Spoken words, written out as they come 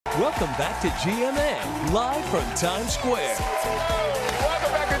Welcome back to GMA, live from Times Square.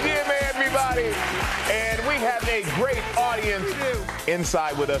 Welcome back to GMA, everybody. And we have a great audience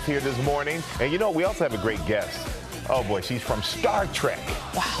inside with us here this morning. And you know, we also have a great guest. Oh boy, she's from Star Trek,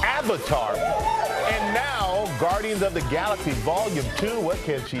 Avatar, and now Guardians of the Galaxy Volume 2. What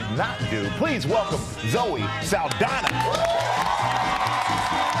can she not do? Please welcome Zoe Saldana.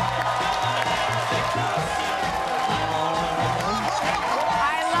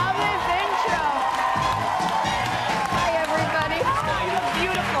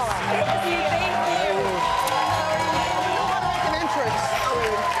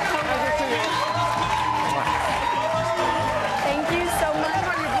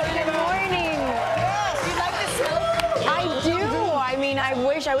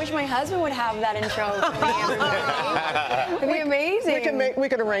 I wish my husband would have that intro for me. It'd be amazing. We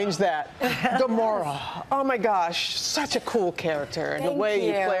could arrange that. Gamora. Oh my gosh, such a cool character. And the way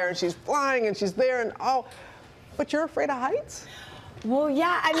you play her, and she's flying and she's there and but you're afraid of heights? Well,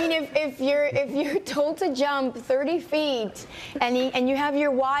 yeah. I mean, if you're told to jump 30 feet and you have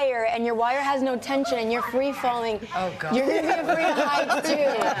your wire and your wire has no tension and you're free falling, you're gonna be afraid of heights too.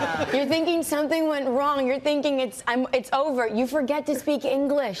 Yeah. You're thinking something went wrong. You're thinking it's over. You forget to speak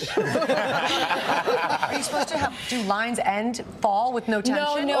English. Are you supposed to do lines end fall with no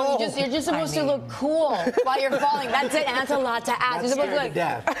tension? No. You're just supposed to look cool while you're falling. That's it, and that's a lot to ask. You're supposed to look.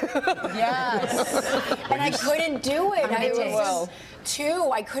 Yes. And I couldn't do it.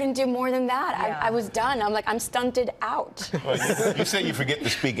 I couldn't do more than that. Yeah. I was done. I'm like, I'm stunted out. Well, you say you forget to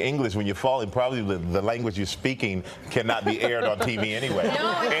speak English when you're falling. Probably the language you're speaking cannot be aired on TV anyway.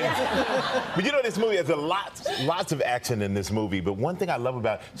 But you know, this movie has lots of action in this movie. But one thing I love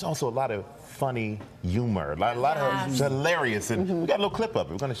about it, it's also a lot of funny humor, a lot of hilarious. And we got a little clip of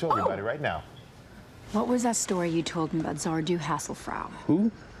it. We're going to show everybody right now. What was that story you told me about Zardu Hasselfrau?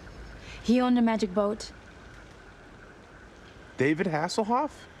 Who? He owned a magic boat. David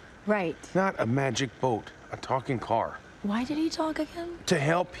Hasselhoff? Right. Not a magic boat, a talking car. Why did he talk again? To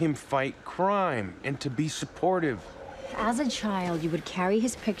help him fight crime and to be supportive. As a child, you would carry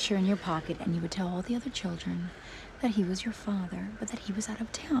his picture in your pocket and you would tell all the other children that he was your father, but that he was out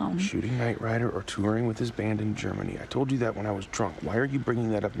of town. Shooting Knight Rider or touring with his band in Germany. I told you that when I was drunk. Why are you bringing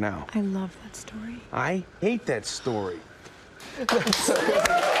that up now? I love that story. I hate that story.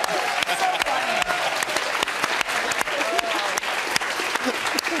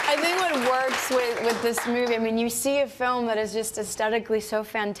 I think what works with this movie, I mean, you see a film that is just aesthetically so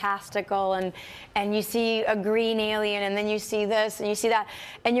fantastical, and you see a green alien, and then you see this, and you see that,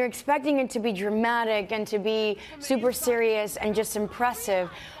 and you're expecting it to be dramatic and to be super serious and just impressive.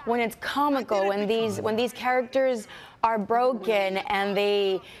 When it's comical, when these characters are broken and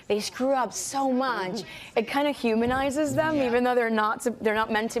they screw up so much, it kind of humanizes them, even though they're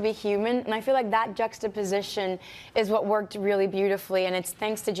not meant to be human. And I feel like that juxtaposition is what worked really beautifully, and it's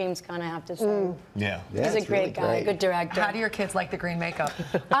thanks to James Gunn, I have to say. Yeah, he's a great guy, good director. How do your kids like the green makeup?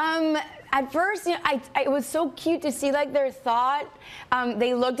 At first, you know, it was so cute to see like their thought.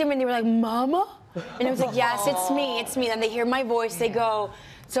 They looked at me and they were like, "Mama," and I was like, "Yes, it's me, it's me." Then they hear my voice, they go,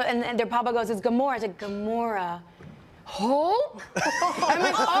 and their papa goes, "It's Gamora." I said, "Gamora." Hulk? I'm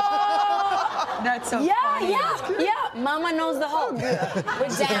like, oh! That's so funny. Yeah. Mama knows the Hulk. We're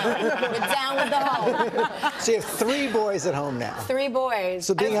down with the Hulk. So you have 3 boys at home now. 3 boys.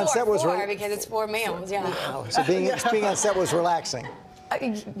 So being on set was four because it's 4 males. Yeah. Wow. So being on set was relaxing.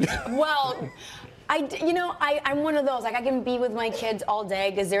 Well, I'm one of those, like I can be with my kids all day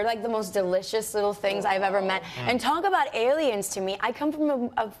because they're like the most delicious little things I've ever met. And talk about aliens to me. I come from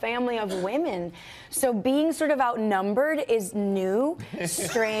a family of women. So being sort of outnumbered is new,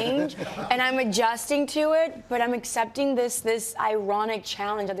 strange, and I'm adjusting to it, but I'm accepting this ironic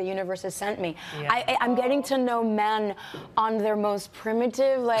challenge that the universe has sent me. Yeah. I'm getting to know men on their most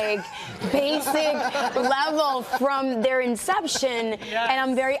primitive, like basic level from their inception,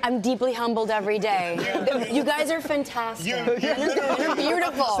 and I'm deeply humbled every day. You guys are fantastic. You're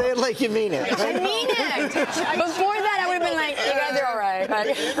beautiful. Say it like you mean it. I mean it. Before that, I would have been like, you guys are all right.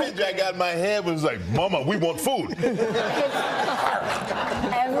 The image I got in my head was like, "Mama, we want food."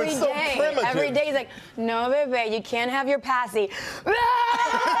 Every day he's like, "No, baby, you can't have your passy."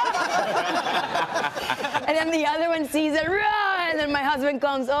 And then the other one sees it, and then my husband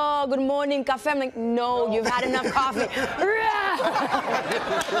comes, "Oh, good morning, cafe." I'm like, "No, you've had enough coffee."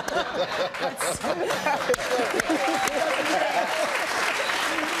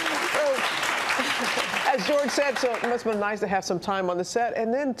 As George said, so it must have been nice to have some time on the set,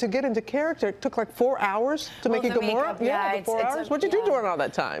 and then to get into character, it took like 4 hours to make it Gamora. Yeah, 4 hours. What'd you do during all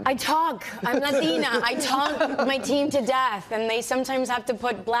that time? I talk. I'm Latina. I talk my team to death, and they sometimes have to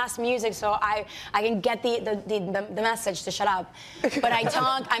put blast music so I can get the message to shut up. But I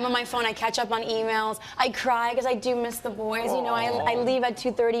talk. I'm on my phone. I catch up on emails. I cry because I do miss the boys. You know, I leave at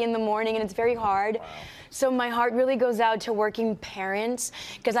 2:30 in the morning, and it's very hard. So my heart really goes out to working parents,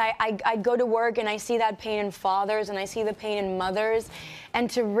 because I go to work and I see that pain in fathers and I see the pain in mothers. And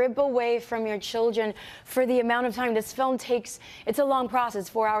to rip away from your children for the amount of time this film takes, it's a long process,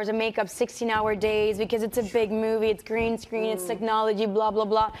 4 hours of makeup, 16-hour days, because it's a big movie, it's green screen, it's technology, blah, blah,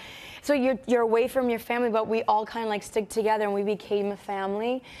 blah. So you're away from your family, but we all kind of like stick together and we became a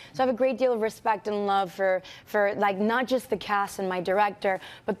family. So I have a great deal of respect and love for like not just the cast and my director,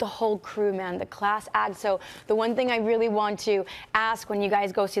 but the whole crew, man, the class act. So the one thing I really want to ask when you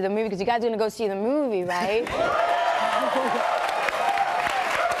guys go see the movie, because you guys are gonna go see the movie, right?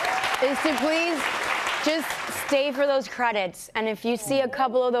 is to please just stay for those credits. And if you see a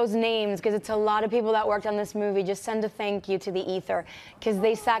couple of those names, because it's a lot of people that worked on this movie, just send a thank you to the ether, because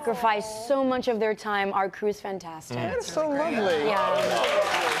they sacrificed so much of their time. Our crew's fantastic. That's so lovely. Yeah.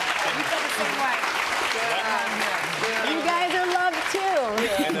 You feel the same way. You guys are loved too.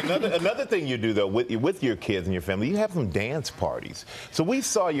 And another thing you do though with your kids and your family, you have some dance parties. So we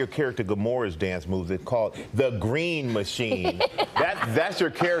saw your character Gamora's dance move. It's called the Green Machine. That's your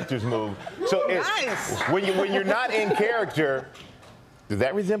character's move. So when you're not in character, does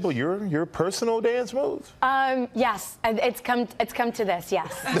that resemble your personal dance moves? Yes, it's come to this.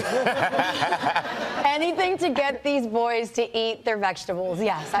 Yes. Anything to get these boys to eat their vegetables.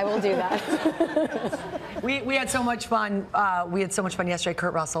 Yes, I will do that. We had so much fun. We had so much fun yesterday.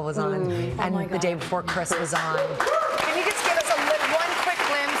 Kurt Russell was on, and the day before Chris was on. Can you just give us one quick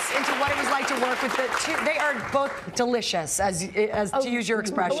glimpse into what it was like to work with the two? They are both delicious, as to use your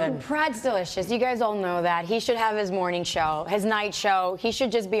expression. Brad's delicious. You guys all know that. He should have his morning show, his night show. He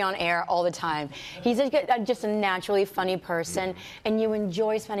should just be on air all the time. He's just a naturally funny person, and you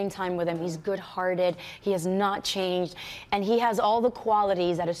enjoy spending time with him. He's good-hearted. He has not changed, and he has all the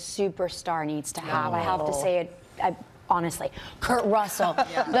qualities that a superstar needs to have. I have to say it. Honestly, Kurt Russell,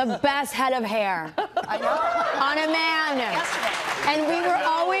 the best head of hair on a man. And we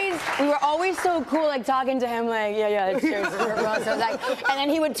were always so cool, like talking to him, like, yeah, it's Kurt Russell. Like, and then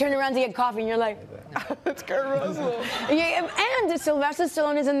he would turn around to get coffee, and you're like, it's Kurt Russell. Yeah, and Sylvester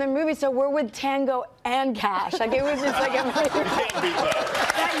Stallone is in the movie, so we're with Tango and Cash. Like, it was just like a And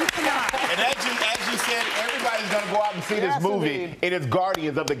as you said, everybody's going to go out and see this movie. It is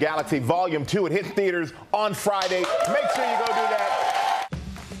Guardians of the Galaxy Volume 2. It hits theaters on Friday. Make sure you go do that.